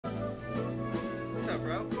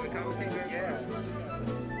bro. Want to commentate here? Yeah.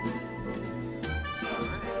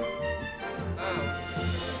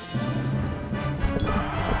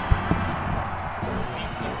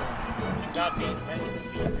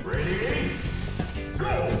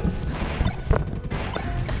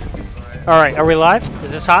 Alright, are we live?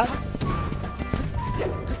 Is this hot?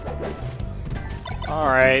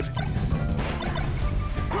 Alright.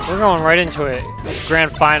 We're going right into it. It's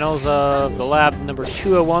grand finals of the lab number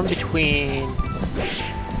 201 between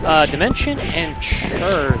Dimension and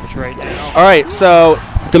Churze right now. Alright, so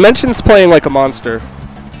Dimension's playing like a monster.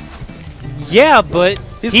 Yeah, but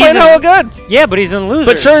he's playing hella good. Yeah, but he's in losers.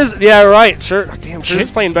 But Churze, yeah, right. Sure. Damn, Churze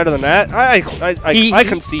is playing better than that. I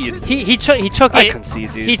concede. He took it. I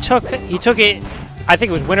concede, dude. He took it. I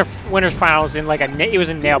think it was winners finals in like it was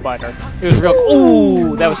a nail biter. It was real.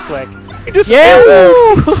 Ooh, that was slick. He just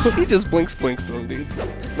he just blinks them, dude.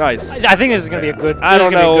 Nice. I think this is gonna be a good. I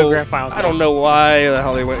don't know. Be a good grand finals. I don't know why the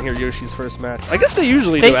hell they went here. Yoshi's first match. I guess they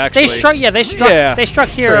usually do actually. They struck. Yeah, they struck. Yeah, they struck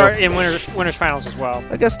here true. in winners finals as well.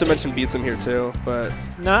 I guess Dimension beats him here too, but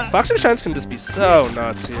Fox and Shines can just be so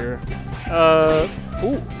nuts here.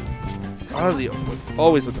 Ooh. Ozzy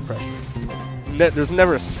always with the pressure. There's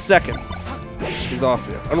never a second he's off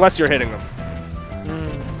you, unless you're hitting him.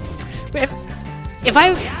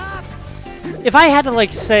 If I had to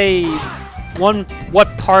like say what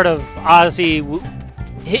part of Ozzy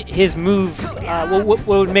his move what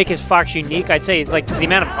would make his Fox unique, I'd say is like the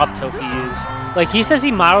amount of up tilt he uses. Like he says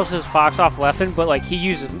he models his Fox off Leffen, but like he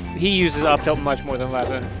uses up tilt much more than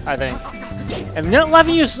Leffen, I think. And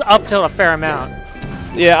Leffen uses up tilt a fair amount.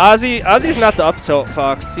 Yeah, Ozzy's not the up tilt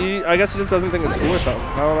Fox. I guess he just doesn't think it's cool or something.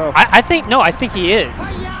 I don't know. I think he is.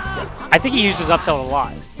 I think he uses up tilt a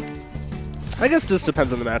lot. I guess it just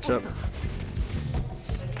depends on the matchup.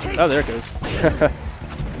 Oh, there it goes.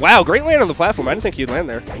 Wow, great land on the platform. I didn't think he'd land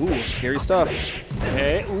there. Ooh, scary stuff.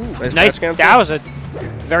 Okay. Ooh, nice. That was a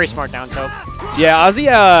very smart down tilt. Yeah, Ozzy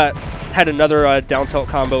had another down tilt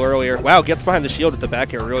combo earlier. Wow, gets behind the shield with the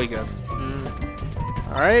back air. Really good.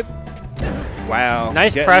 All right. Wow.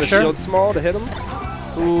 Nice Getting pressure. The shield small to hit him.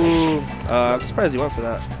 Ooh. I'm surprised he went for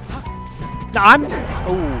that. No,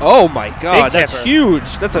 Oh my god, that's tipper.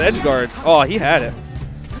 huge. That's an edge guard. Oh, he had it.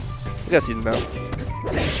 I guess he didn't know.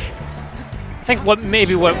 I think what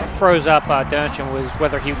froze up Dimension was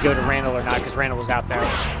whether he would go to Randall or not, because Randall was out there.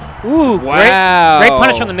 Ooh, wow. Great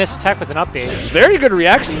punish on the missed tech with an up B. Very good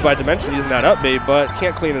reactions by Dimension using that up B, but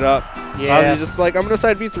can't clean it up. Yeah. Ozzy's just like, I'm going to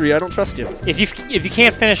side V3. I don't trust you. If you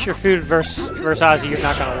can't finish your food versus Ozzy, you're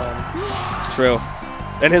not going to win. It's true.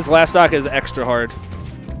 And his last stock is extra hard.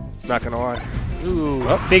 Not going to lie. Ooh.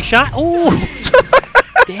 Oh. Big shot. Ooh.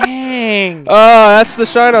 Dang. Oh, that's the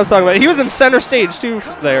shine I was talking about. He was in center stage, too,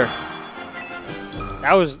 there.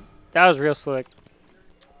 That was real slick.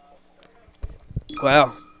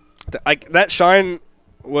 Wow. That shine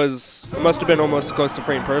must have been almost close to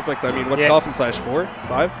frame perfect. I mean, what's Dolphin Slash 4?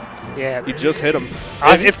 5? Yeah. He just hit him.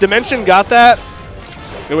 If Dimension got that,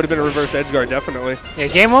 it would have been a reverse edge guard, definitely. Yeah,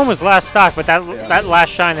 game 1 was last stock, but that last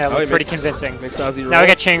shine there looked pretty convincing. Makes Ozzy roll. Now we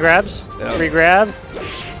got chain grabs. Yeah. Re-grab.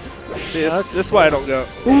 See, this is why I don't go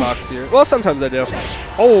Fox here. Well, sometimes I do.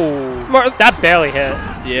 Oh, that barely hit.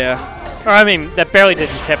 Yeah. Or, I mean, that barely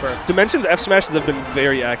didn't tip her. Dimension's F smashes have been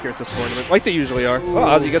very accurate this tournament, like they usually are. Oh,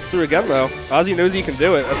 Ozzy gets through again, though. Ozzy knows he can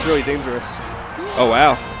do it. That's really dangerous. Oh,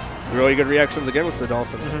 wow. Really good reactions again with the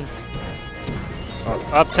Dolphin.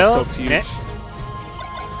 Up tilt. Tilt's huge.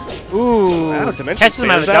 Ooh. Wow, Dimension catches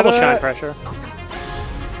him out of the double shine pressure.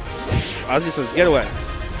 Ozzy says, get away.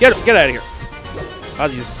 Get out of here.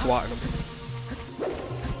 Ozzy's swatting him.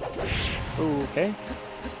 Ooh, okay.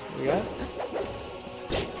 What we got?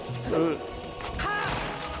 Ooh.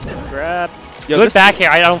 Grab. Yo, good back air.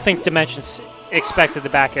 I don't think Dimensions expected the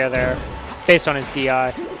back air there, based on his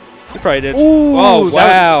DI. He probably did. Ooh, oh,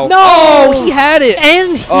 wow. No! He had it!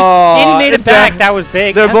 And he made it back. That was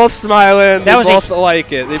big. They're both smiling. They both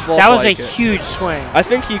like it. That was a huge swing. I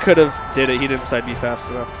think he could have did it. He didn't side B fast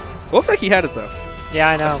enough. It looked like he had it, though. Yeah,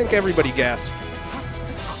 I know. I think everybody gasped.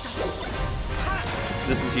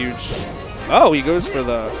 This is huge. Oh, he goes for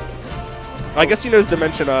the... I guess he knows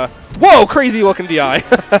Dimension. Whoa, crazy looking DI.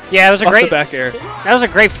 Yeah, it was a great back air. That was a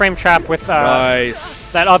great frame trap with nice.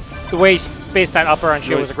 That up the way he spaced that upper on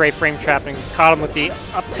shield was a great frame trap and caught him with the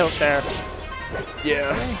up tilt there.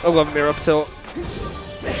 Yeah, I love their up tilt.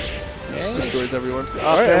 This destroys everyone.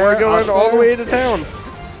 All right, there, we're going all the way to town.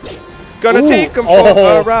 Gonna take him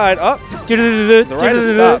for a ride up. The ride is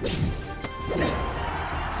stopped.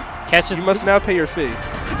 Catches. You must now pay your fee.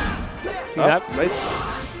 Nice.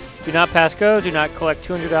 Do not pass go. Do not collect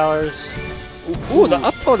 $200. Ooh, the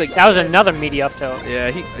up tilt again. That was another meaty up tilt.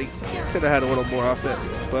 Yeah, he could have had a little more off it,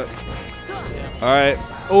 but all right.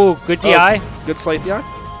 Oh, good DI. Oh, good slight DI.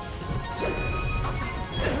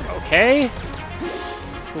 Okay.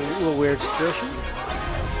 A little weird situation.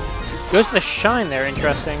 Goes to the shine there,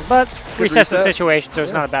 interesting, but resets the situation, so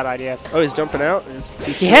it's not a bad idea. Oh, he's jumping out.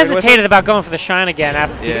 He hesitated about going for the shine again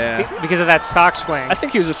because of that stock swing. I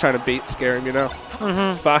think he was just trying to bait scare him, you know.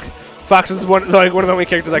 Fox is one of the only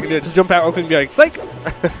characters I can do. Just jump out and be like, psych.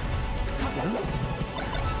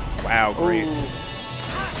 Wow, great. Ooh.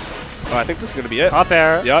 Oh, I think this is gonna be it. Up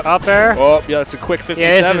air. Yep. Up air. Oh, yeah, it's a quick 57.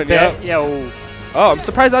 Yeah, this is yep. yeah. Ooh. Oh, I'm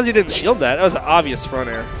surprised Ozzy didn't shield that. That was an obvious front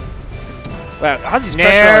air. Wow, Ozzy's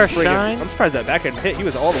Nair, pressure on shine. I'm surprised that backhand hit. He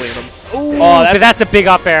was all the way in him. Ooh, oh, that's a big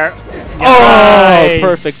up air. Oh, Nice.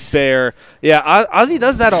 perfect bear. Yeah, Ozzy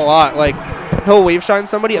does that a lot. Like, he'll wave shine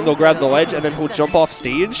somebody and they'll grab the ledge and then he'll jump off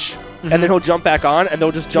stage and then he'll jump back on and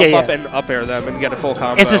they'll just jump up and up air them and get a full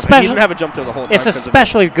combo. It's he didn't have a jump to the whole time. It's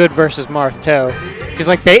especially good versus Marth too, because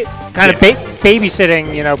like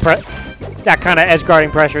babysitting, you know, that kind of edge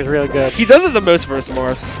guarding pressure is really good. He does it the most versus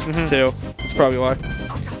Marth too. That's probably why.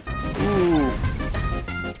 Ooh.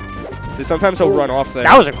 Sometimes he'll run off there.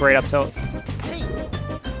 That was a great up tilt.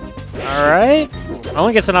 All right,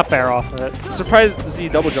 only gets an up air off of it. Surprised Z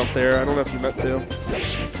double jump there. I don't know if you meant to.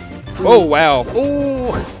 Oh wow!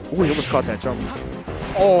 Ooh, he almost caught that jump.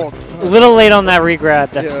 Oh, a little late on that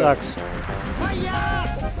regrab. That sucks.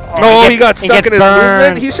 Oh, he got stuck in his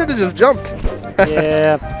burned. movement. He should have just jumped.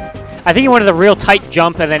 Yeah, I think he wanted a real tight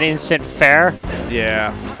jump and then instant fair.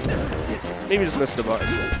 Yeah. Maybe just missed the button.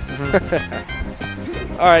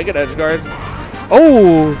 All right, good edge guard.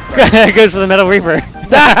 Oh, goes for the Metal Reaper.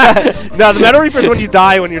 No, the Metal Reaper is when you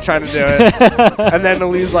die when you're trying to do it. And then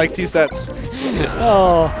it'll lose like 2 sets.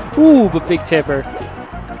 Oh, ooh, but big tipper.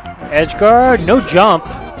 Edge guard, no jump.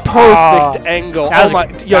 Perfect angle. Oh my,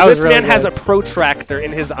 yo, this really man has a protractor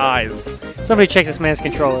in his eyes. Somebody checks this man's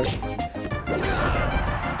controller.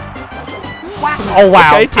 Wow. Oh,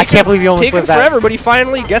 wow. Okay, I can't believe you almost lived that. Taking forever, but he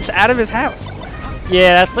finally gets out of his house.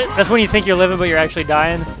 Yeah, that's when you think you're living, but you're actually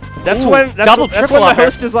dying. That's Ooh, when the air.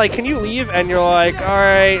 host is like, "Can you leave?" And you're like, "All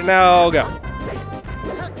right, now go."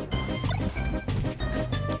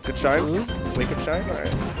 Good shine. Ooh. Wake up shine. All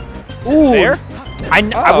right. Ooh. There.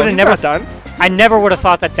 I would have never not done. I never would have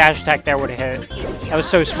thought that dash attack there would have hit. That was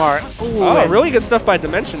so smart. Ooh, oh, really good stuff by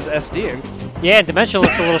Dimensions SDing. Yeah, Dimension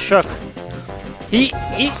looks a little shook. He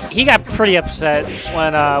got pretty upset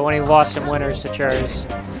when he lost some winners to Churze.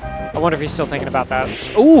 I wonder if he's still thinking about that.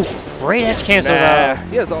 Ooh, great edge cancel though.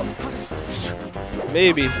 He has all.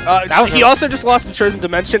 Maybe. He also just lost to Churze in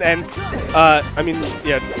Dimension, and I mean,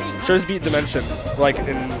 yeah, Churze beat Dimension like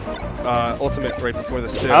in Ultimate right before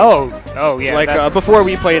this too. Oh yeah. Like before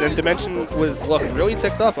we played, and Dimension was really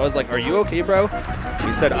ticked off. I was like, "Are you okay, bro?"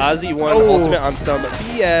 He said Ozzy won Ultimate on some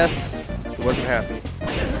BS. He wasn't happy.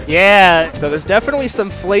 Yeah. So there's definitely some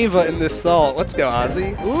flavor in this salt. Let's go,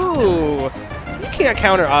 Ozzy. Ooh. You can't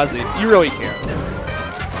counter Ozzy. You really can't.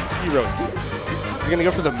 You really can't. He's going to go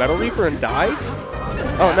for the Metal Reaper and die?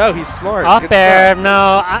 Oh, no, he's smart. Up air.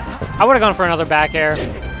 No, I would have gone for another back air,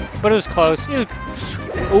 but it was close.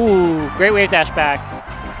 Ooh, great wave dash back.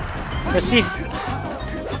 Let's see if...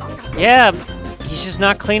 Yeah, he's just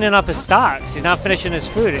not cleaning up his stocks. He's not finishing his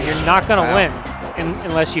food, and you're not going to win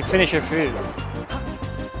unless you finish your food.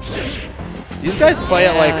 These guys play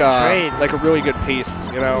at like a really good pace,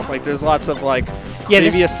 you know. Like there's lots of like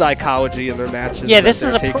previous psychology in their matches. Yeah, this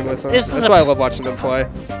is That's why I love watching them play.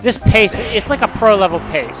 This pace, it's like a pro level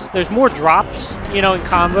pace. There's more drops, you know, in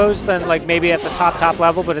combos than like maybe at the top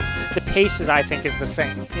level, but the pace is I think is the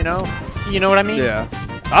same. You know what I mean? Yeah.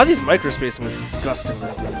 Ozzy's microspacing is disgusting,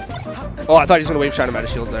 though, dude. Oh, I thought he was gonna wave shine him out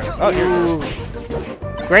of shield there. Oh, here it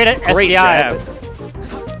is. Great SDI. Jab.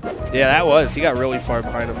 Yeah, that was. He got really far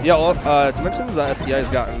behind him. Yeah, well, Dimensions SDI has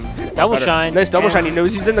gotten double better. shine. Nice double shine. He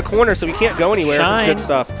knows he's in the corner, so he can't go anywhere. Shine. Good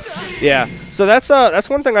stuff. Yeah. So that's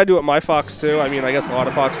one thing I do at my Fox too. I mean, I guess a lot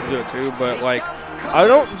of Foxes do it too, but like I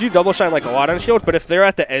don't do double shine like a lot on shield. But if they're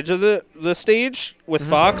at the edge of the stage with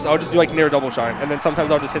Fox, I'll just do like near double shine, and then sometimes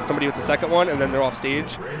I'll just hit somebody with the second one, and then they're off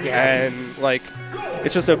stage. Yeah. And like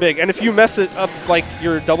it's just so big. And if you mess it up like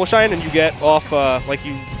your double shine and you get off like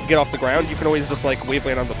you get off the ground, you can always just like wave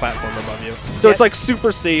land on the platform above you. So it's like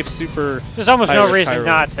super safe, super. There's almost no risk, reason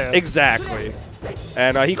not to. Exactly.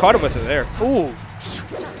 And he caught him with it there. Ooh.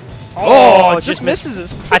 Oh, just misses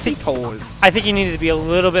his tippy toes. I think he needed to be a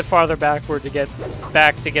little bit farther backward to get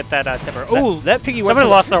that tipper. Ooh, that piggy. Somebody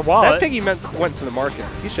lost their wallet. That piggy went to the market.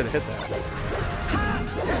 He should have hit that.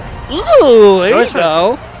 Ooh, there you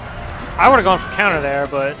go. I would have gone for counter there,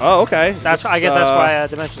 but oh, okay. I guess that's why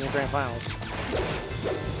Dimensions in Grand Finals.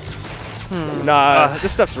 Nah,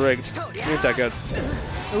 this stuff's rigged. It ain't that good.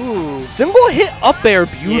 Ooh. Single hit up air,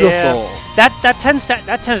 beautiful. Yeah. That tends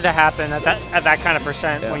to happen at that kind of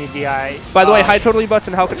percent when you DI. By the way, hi Totally Butts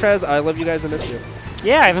and Alcatraz. I love you guys and miss you.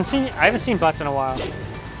 Yeah, I haven't seen Butts in a while.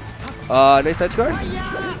 Nice edge guard.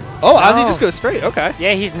 Oh, Ozzy just goes straight. Okay.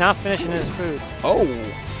 Yeah, he's not finishing his food. Oh.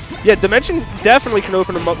 Yeah, Dimension definitely can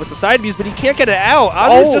open him up with the side Bs, but he can't get it out.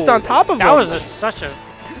 Ozzy's just on top of him. That was such a.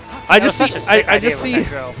 I just see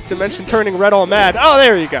Dimension turning red all mad. Oh,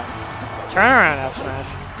 there you go. Turn around F smash.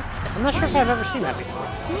 I'm not sure if I've ever seen that before.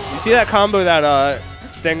 You see that combo that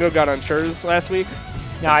Stango got on Churze last week?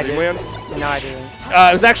 No, I didn't. No, I didn't.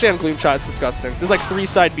 It was actually on Gloom Shot. It's disgusting. There's like 3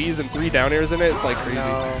 side Bs and 3 down airs in it. It's like crazy.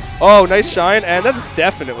 No. Oh, nice shine, and that's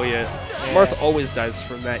definitely it. Yeah. Marth always dies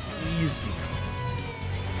from that easy.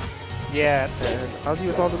 Yeah. And Ozzy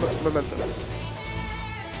with all the momentum.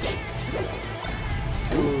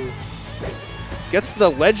 Ooh. Gets the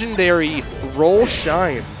legendary roll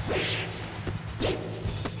shine.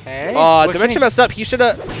 Okay. Dimension messed up. He should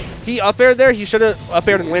have. He up aired there. He should have up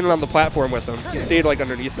aired and landed on the platform with him. He stayed like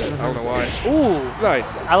underneath it. I don't know why. Ooh.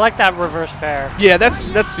 Nice. I like that reverse fair. Yeah,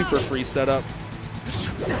 that's super free setup.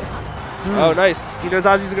 Oh, nice. He knows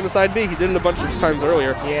Ozzy's gonna side B. He did it a bunch of times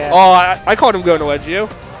earlier. Yeah. Oh, I called him going to ledge you.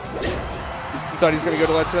 You thought he was gonna go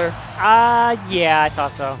to ledge there? Yeah, I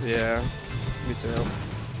thought so. Yeah, me too.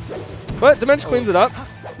 But Dimension cleans it up.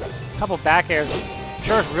 Couple back airs.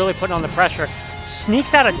 Churze really putting on the pressure.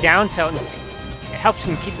 Sneaks out a down tilt and it helps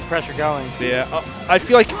him keep the pressure going. Yeah, I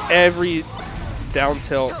feel like every down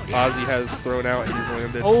tilt Ozzy has thrown out he's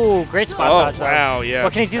landed. Oh, great spot dodge though. Wow, yeah.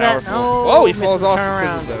 What can he do Powerful. that? Oh, he falls off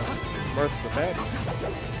around. because of the Marth's the fatty.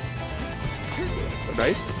 Oh,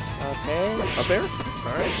 nice. Okay. Up air.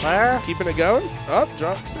 All right. Flare. Keeping it going. Up,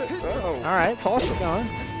 drops it. Oh. All right. Toss him. Going.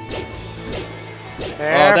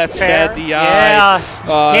 Fair, oh, that's fair. bad DI. Yeah.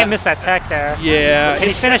 Can't miss that tech there. Yeah. Can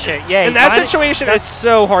he finish it? Yeah. In that situation, it's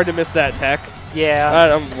so hard to miss that tech. Yeah. I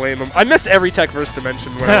don't blame him. I missed every tech versus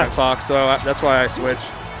Dimension when I went Fox, so that's why I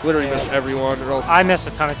switched. Literally missed everyone. Or else I missed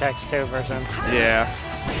a ton of techs too versus him. Yeah.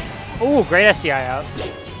 Ooh, great SCI out.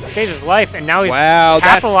 Saved his life, and now he's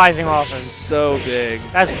capitalizing off him. So big.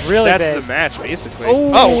 That's really big. That's the match, basically.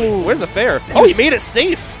 Ooh. Oh, where's the fair? Oh, he made it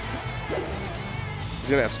safe. He's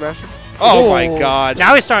gonna have smash. Oh my God!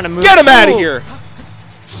 Now he's starting to move. Get him out of here!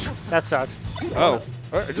 That sucks. Oh,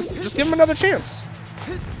 just give him another chance.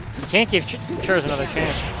 You can't give Churze another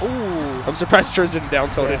chance. Ooh. I'm surprised Churze didn't down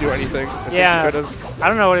tilt to do anything. I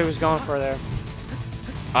don't know what he was going for there.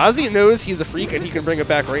 Ozzy knows he's a freak and he can bring it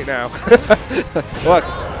back right now. Look,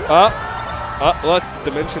 look,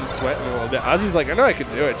 Dimension's sweating a little bit. Ozzy's like, I know I can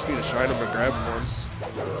do it. Just need to shine him and grab him once.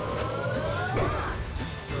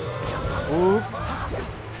 Ooh.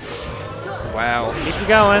 Wow. Keep you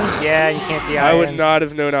going. Yeah, you can't DI. I would not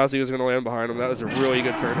have known Ozzy was going to land behind him. That was a really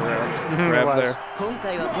good turnaround grab there.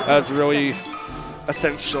 That was really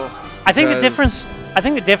essential. I think the difference.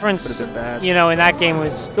 You know, in that game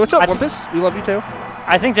was. What's up, Olympus? We love you too.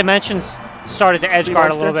 I think Dimensions started to edge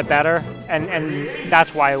guard a little bit better, and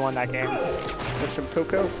that's why I won that game. Catch him,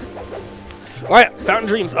 Coco. All right, Fountain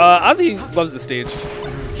Dreams. Ozzy loves the stage.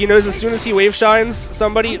 He knows as soon as he wave shines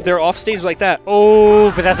somebody, they're off stage like that.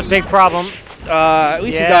 Oh, but that's a big problem. At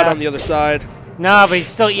least he got on the other side. No, but he's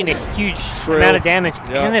still eating a huge amount of damage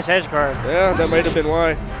in this edge guard. Yeah, that might have been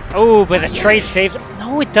why. Oh, but the trade saves him.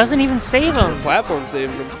 No, it doesn't even save him. The platform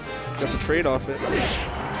saves him. Got the trade off it.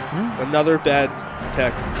 Another bad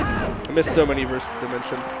tech. I missed so many versus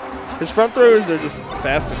Dimension. His front throws are just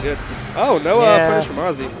fast and good. Oh, no punish from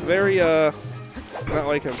Ozzy. Very, not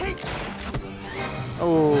like him.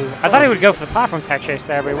 Oh, I thought he would go for the platform tech chase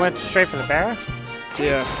there, but he went straight for the bear.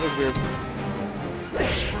 Yeah, that was weird.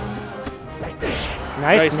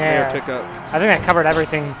 Nice nair pickup. I think that covered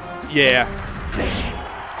everything. Yeah.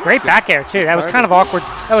 Great back air too. That was kind of awkward.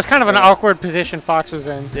 That was kind of an awkward position Fox was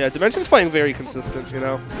in. Yeah, Dimension's playing very consistent, you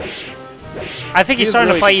know. I think he's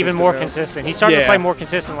starting to play even more consistent. He started to play more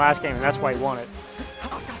consistent last game, and that's why he won it.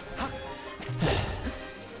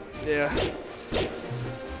 Yeah.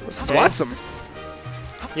 Swats him.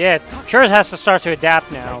 Yeah, Churze has to start to adapt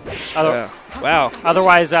now. Wow.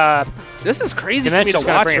 Otherwise, this is crazy for me to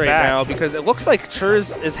watch right now because it looks like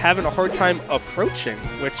Churze is having a hard time approaching,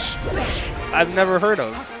 which I've never heard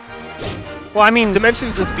of. Well, I mean,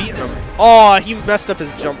 Dimension's just beating him. Oh, he messed up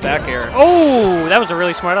his jump back air. Oh, that was a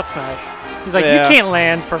really smart up smash. He's like, you can't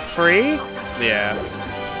land for free. Yeah.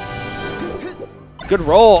 Good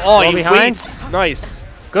roll. Oh, he behind. Waits. Nice.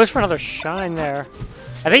 Goes for another shine there.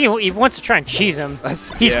 I think he wants to try and cheese him.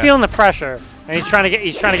 He's feeling the pressure, and he's trying to get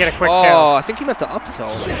a quick kill. Oh, I think he meant to up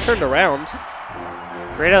tilt. He turned around.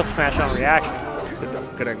 Great up smash on reaction.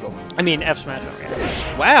 Good angle. I mean, F smash.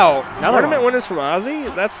 Yeah. Wow. Another Tournament one. winners from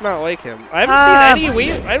Ozzy? That's not like him. I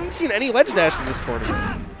haven't seen any ledge dashes this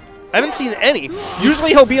tournament. I haven't seen any.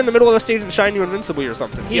 Usually he'll be in the middle of the stage and shine you invincibly or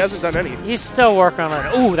something. He hasn't done any. He's still working on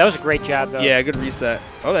it. Ooh, that was a great jab, though. Yeah, good reset.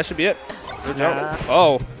 Oh, that should be it. Good jump.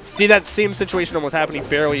 Oh. See, that same situation almost happened. He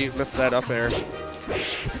barely missed that up air.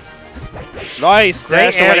 Nice.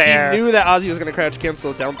 Great Dash air away. to air. He knew that Ozzy was going to crouch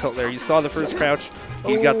cancel down tilt there. You saw the first crouch.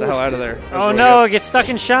 He got the hell out of there. Oh, really no. good. Get stuck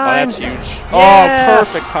in Oh, shine. that's huge. Yeah. Oh,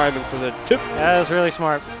 perfect timing for the tip. That was really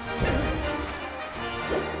smart.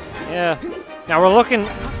 Yeah. Now we're looking.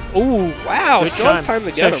 Ooh. Wow. Good Still has shine. time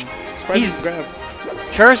to get So him. Surprised he grabbed.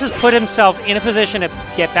 Churze has put himself in a position to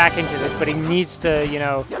get back into this, but he needs to, you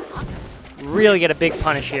know, really get a big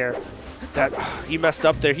punish here. That he messed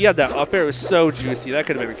up there. He had that up air. It was so juicy. That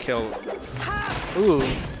could have been a kill. Ooh.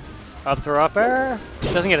 Up throw up air.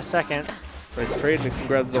 Doesn't get a second. Nice trade. Makes him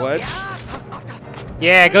grab the ledge.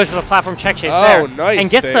 Yeah, goes for the platform check chase Oh, there. nice And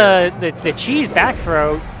gets there. the cheese back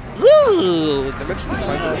throw. Ooh, Dimension is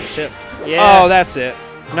fine with the tip. Yeah. Oh, that's it.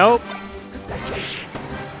 Nope.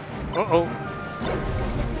 Uh-oh.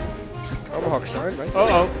 Tomahawk shine. Nice.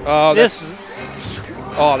 Uh-oh. Oh, This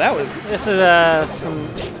this is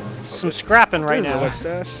some scrapping right There's now. a ledge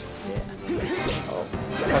dash.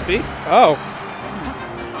 Puppy. Oh.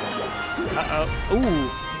 Uh-oh. Ooh.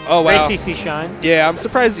 Oh, wow. Great CC shine. Yeah, I'm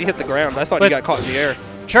surprised he hit the ground. I thought he But got caught in the air.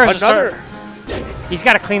 Churze he's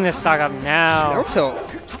got to clean this stock up now. Down tilt.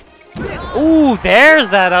 Ooh, there's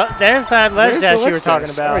that ledge There's dash the you were ledge talking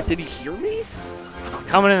dash. about. All right, did he hear me?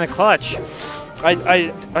 Coming in the clutch.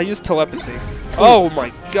 I used telepathy. Oh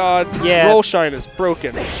my god. Yeah. Roll shine is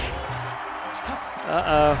broken. Uh-oh.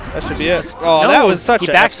 That should be it. Oh, No, that was such he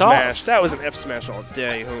an F backs off. smash. That was an F smash all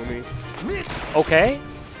day, homie. Okay.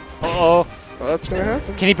 Uh-oh. Well, that's gonna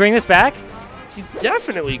happen. Can he bring this back? He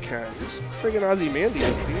definitely can. He's friggin'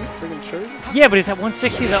 Ozymandias, dude. Friggin' Churze. Yeah, but he's at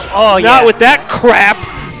 160 though. Oh, yeah. Not with that crap.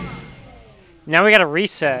 Now we got to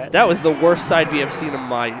reset. That was the worst side B I've seen in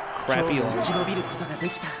my crappy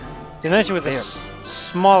life. Dimension with a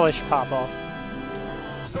smallish pop off.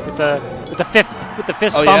 With the fist Oh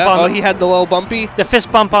bump yeah. on Oh, he had the little bumpy. the fist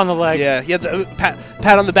bump on the leg. Yeah, he had the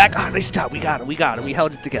pat on the back. Ah, nice job. We got him. We got him. We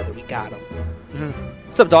held it together. We got him.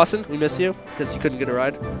 What's up, Dawson? We miss you because you couldn't get a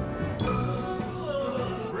ride.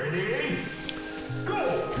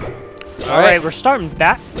 All right, we're starting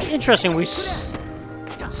back. Interesting. We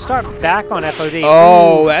start back on FOD.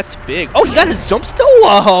 Oh, that's big. Oh, he got his jump still?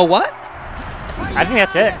 Whoa, what? I think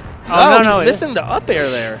that's it. No, Oh, he's no, missing the up air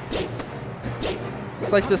there.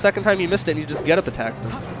 It's like the second time you missed it and you just get up attacked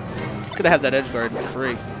him. Could have had that edge guard for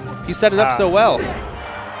free. He set it up so well.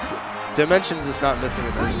 Dimensions is not missing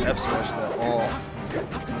it as an F smash at all.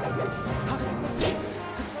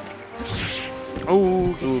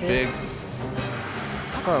 Oh, Ooh, big.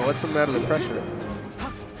 Oh, what's him out of the pressure?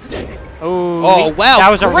 Oh, wow. That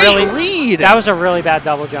was a great really read. That was a really bad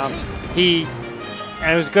double jump. And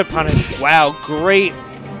it was good punish. Wow, great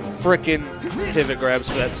frickin' pivot grabs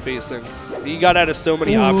for that spacing. He got out of so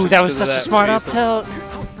many options. Ooh, that was 'cause of such a smart up spacing. tilt.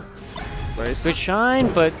 Nice. Good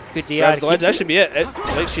shine, but good DI. Grabs to the ledge. keep That should be it.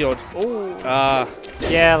 Light shield. Ooh.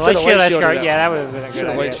 Should've Yeah, light shield light edge shielded guard. that. Yeah, that would have been a good Should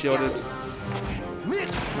have idea. light shielded.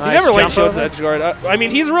 Nice He never light jump shields over. edge guard. I mean,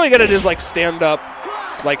 he's really good at his like stand up,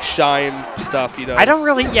 like shine stuff. He does. I don't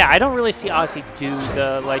really see Ozzy do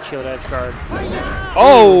the light shield edge guard.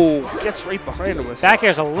 Oh, gets right behind him with it. Back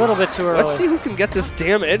air's a little bit too early. Let's see who can get this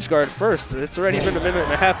damn edge guard first. It's already been a minute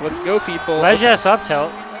and a half. Let's go, people. Ledge S up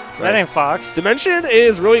tilt. That Nice. ain't Fox. Dimension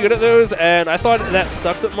is really good at those, and I thought that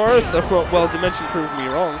sucked at Marth. Well, Dimension proved me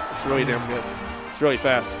wrong. It's really damn good. It's really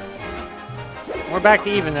fast. We're back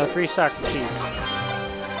to even though, 3 stocks apiece.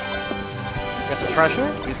 Got some pressure.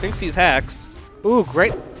 He thinks he's hacks. Ooh,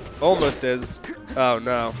 great. Almost is. Oh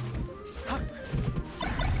no.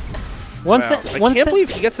 One Wow. thing. I can't believe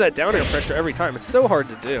he gets that down air pressure every time. It's so hard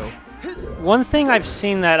to do. One thing I've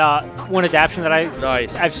seen that one adaptation that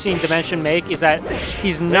Nice. I've seen Dimension make is that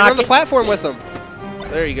he's Land not on the platform with him.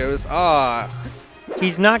 There he goes. Ah.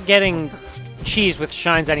 he's not getting cheese with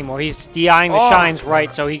shines anymore. He's DIing the shines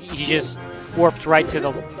right, so he just warps right to the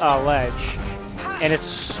ledge, and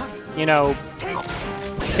it's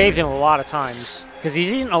saved him a lot of times because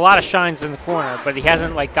he's eaten a lot of shines in the corner, but he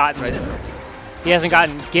hasn't like gotten he hasn't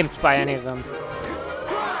gotten gimped by any of them.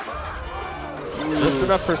 Just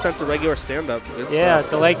enough percent to regular stand-up. Yeah,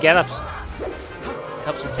 delayed get-ups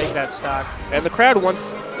helps him take that stock. And the crowd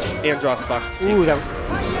wants Andros Fox to take Ooh, that this.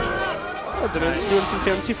 Oh, Dimension's doing some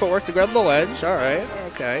fancy footwork to grab the ledge. All right,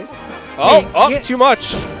 okay. Oh, too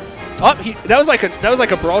much. Oh, that was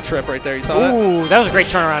like a brawl trip right there. You saw that? Ooh, that was a great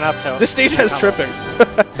turnaround up tilt. This stage has tripping.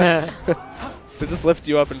 They just lift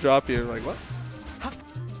you up and drop you. Like, what?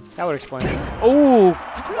 That would explain it. Oh,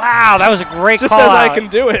 wow, that was a great Just call says out. I can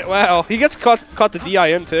do it. Wow. He gets caught the DI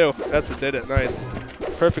in, too. That's what did it. Nice.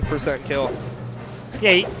 Perfect percent kill.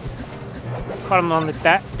 Yeah, he caught him on the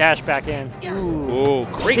dash back in. Ooh,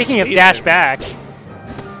 great Speaking of spacing. dash back,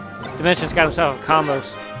 Dimension's got himself a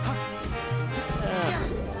combos.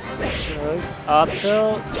 Up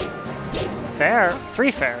tilt. Fair.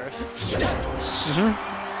 3 fairs.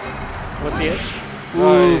 What's the it?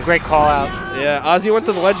 Ooh, Nice. great call out. Yeah, Ozzy went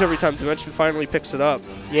to the ledge every time. Dimension finally picks it up.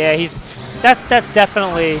 Yeah, that's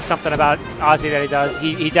definitely something about Ozzy that he does.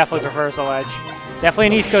 He definitely prefers the ledge. Definitely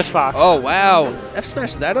an East Coast Fox. Oh, wow. F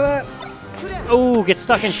smashes out of that? Oh, gets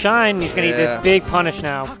stuck in shine. He's going to get a big punish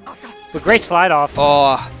now. But great slide off.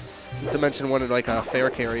 Oh, Dimension wanted like a fair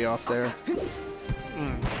carry off there.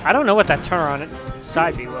 I don't know what that turn on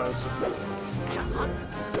side B was.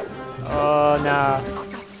 Oh, nah.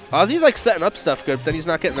 Ozzy's like setting up stuff good, but then he's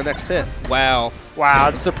not getting the next hit. Wow. Wow.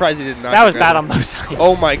 I'm surprised he did not. That was bad on both sides.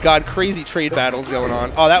 Oh my god, crazy trade battles going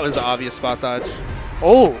on. Oh, that was an obvious spot dodge.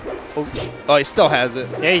 Oh. Oh, he still has it.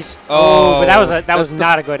 Yeah, he's. Oh, But that was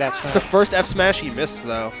not a good F It's the smash. first F smash he missed,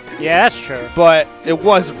 though. Yeah, that's true. But it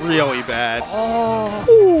was really bad.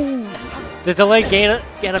 Oh. The delay get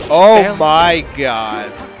a Oh fail. my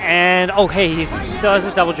god. And, oh, hey, he still has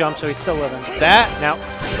his double jump, so he's still living. That. Now.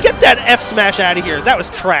 Get that F smash out of here. That was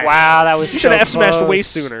trash. Wow, that was You should have F so smashed way close.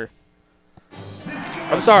 sooner.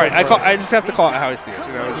 I'm sorry. I just have to call it how I see it.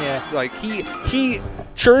 You know, it's Yeah. just like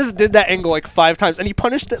Churze did that angle like 5 times, and he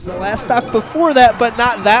punished it the last stock before that, but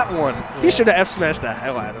not that one. Yeah. He should have F smashed the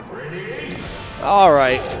hell out of him. All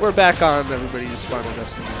right, we're back on everybody's final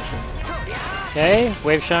destination. Okay,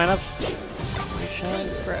 wave shine up. Wave shine,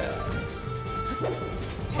 grab.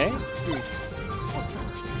 Okay.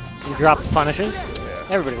 Some drop punishes. Yeah.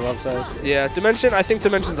 Everybody loves those. Yeah, Dimension. I think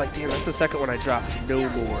Dimension's like, damn, that's the second one I dropped. No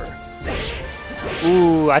more.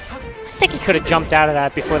 Ooh, I think he could have jumped out of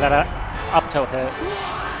that before that up tilt hit.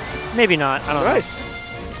 Maybe not. I don't Nice.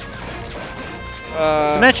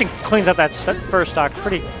 know. Dimension cleans up that first stock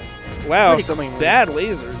pretty. Wow, pretty some cleanly. bad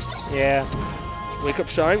lasers. Yeah. Wake up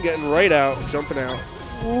shine, getting right out, jumping out.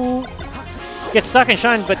 Ooh. Gets stuck in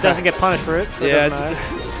shine, but doesn't get punished for it. So Yeah. it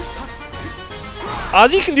doesn't matter.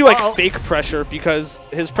 Ozzy can do like Uh-oh. fake pressure because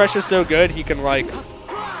his pressure's so good. He can like,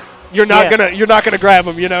 you're not gonna grab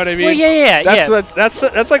him. You know what I mean? Well, yeah.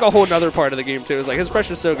 That's like a whole nother part of the game too. Is like his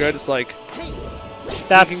pressure's so good. It's like he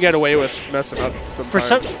can get away with messing up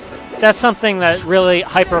sometimes. That's something that really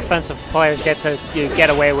hyper-offensive players get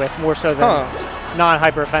away with more so than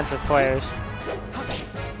non-hyper-offensive players.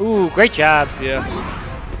 Ooh, great job. Yeah.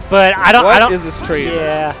 But I don't. What is this trade?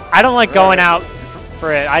 Yeah, I don't like going out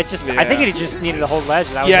for it. I think he just needed to hold ledge.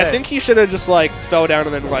 That was Yeah, it. I think he should have just like fell down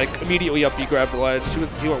and then like immediately up B grabbed the ledge.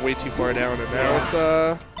 He went way too far down, and now it's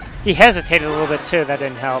he hesitated a little bit too. That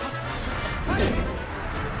didn't help.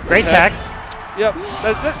 Great tech. Yep,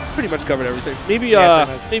 that pretty much covered everything. Maybe Yeah,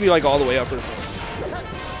 pretty much. maybe like all the way up or something.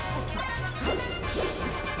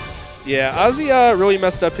 Yeah, Ozzy really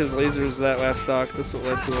messed up his lasers that last stock. That's what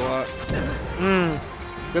led to a lot.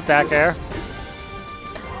 Good back air.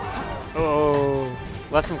 Oh,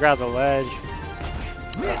 lets him grab the ledge.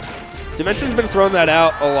 Dimension's been throwing that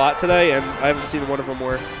out a lot today, and I haven't seen one of them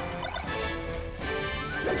work.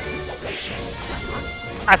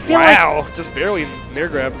 I feel Wow, just barely near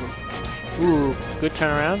grabs him. like. Ooh, good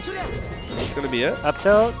turnarounds. Is this gonna be it? Up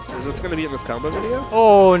tilt. Is this gonna be in this combo video?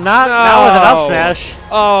 Oh, not with an up smash.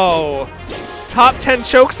 Oh, top 10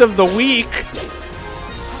 chokes of the week.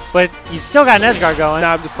 But you still got an edge guard going.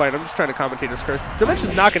 Nah, I'm just playing. I'm just trying to commentate his curse.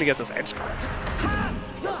 Dimension's not gonna get this edge guard.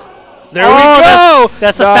 There Oh, we go.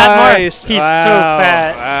 that's a fat mark. Nice. He's Wow. so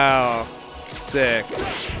fat. Wow, sick.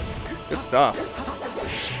 Good stuff.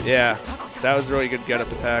 Yeah, that was a really good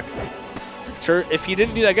get-up attack. If he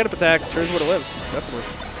didn't do that get-up attack, Churze would have lived. Definitely.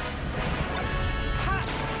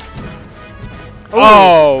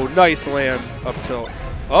 Oh, nice land up tilt.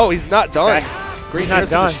 Oh, he's not done. Great He's not hit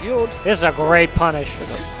to done. the shield. This is a great punish.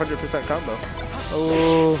 100% combo.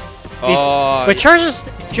 Oh. Oh, But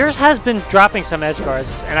Churze has been dropping some edge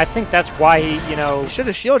guards, and I think that's why he should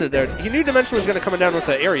have shielded there. He knew Dimension was going to come down with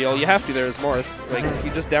the aerial. You have to there as Marth. Like, he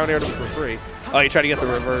just down-aired him for free. Oh, he tried to get the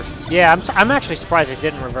reverse. Yeah, I'm actually surprised it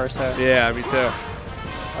didn't reverse that. Yeah, me too.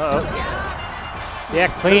 Uh-oh. Yeah,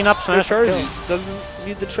 clean up smash. Charge. Kill. He doesn't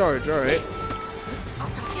need the charge. All right.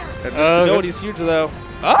 And he's huge, though.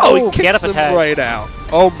 Oh, he get kicks up him attack. right out.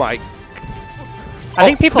 Oh, my. I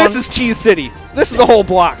think people. This is Cheese City. This is a whole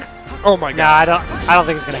block. Oh, my God. Nah, I don't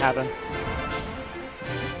think it's going to happen.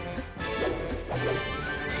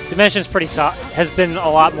 Dimension's pretty solid. Has been a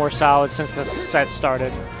lot more solid since the set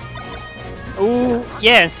started. Ooh,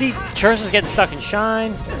 yeah, and see, Churze is getting stuck in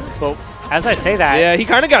shine. But as I say that, Yeah, he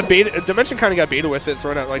kind of got baited. Dimension kind of got baited with it,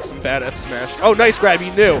 throwing out like some bad F smash. Oh, nice grab. He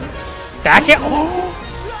knew. back it. Oh,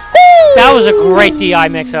 that was a great DI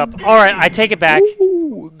mix-up. All right, I take it back.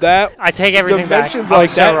 Ooh, that I take everything Dimension's back. I like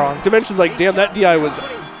was so that. wrong. Dimension's like, damn, that DI was,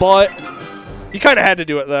 but he kind of had to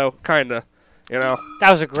do it though, kind of. You know.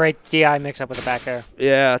 That was a great DI mix-up with the back air.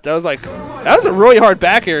 Yeah, that was a really hard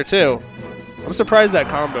back air too. I'm surprised that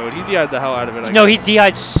comboed. He DI'd the hell out of it. No, he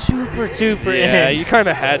DI'd super duper. Yeah, you kind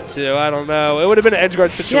of had to. I don't know. It would have been an edge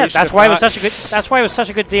guard situation. Yeah, that's why it was such a good. That's why it was such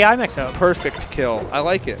a good DI mix-up. Perfect kill. I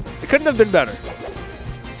like it. It couldn't have been better.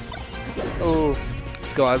 Oh,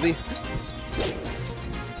 Let's go, Ozzy.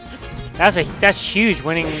 That's huge.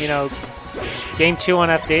 Winning, you know, game 2 on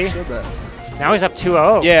FD. Showed that. Now he's up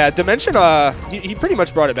 2-0. Yeah, Dimension. He pretty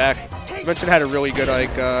much brought it back. Dimension had a really good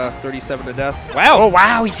 37 to death. Wow. Oh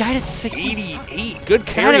wow, he died at 60. 88. Good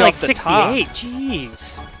He carry died at off like the 68. top.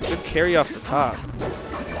 Jeez. Good carry off the top.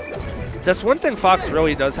 That's one thing Fox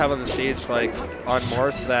really does have on the stage, like on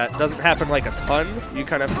Marth, that doesn't happen like a ton. You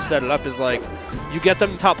kind of have to set it up as like you get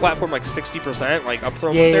them top platform like 60%, like up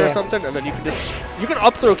throw there or something, and then you can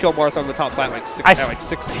up throw kill Marth on the top plat like 60 or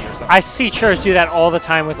something. I see Churze do that all the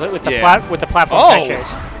time with the platform Oh.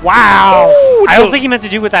 chase. Wow. Ooh, I don't think he meant to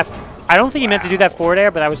do with that. I don't think he meant to do that forward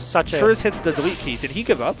air, but that was such a. Churze hits the delete key. Did he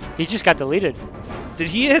give up? He just got deleted. Did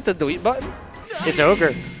he hit the delete button? It's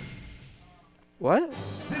ogre. What?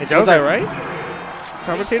 It's Was ogre. I right?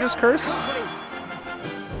 Commentator's curse?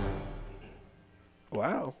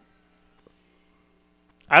 Wow.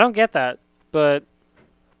 I don't get that, but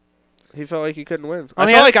He felt like he couldn't win. On I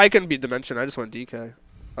the felt oth- like I couldn't beat Dimension. I just went DK.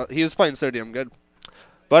 He was playing so damn good.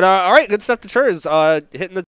 But, all right, good stuff to Churze. Hitting the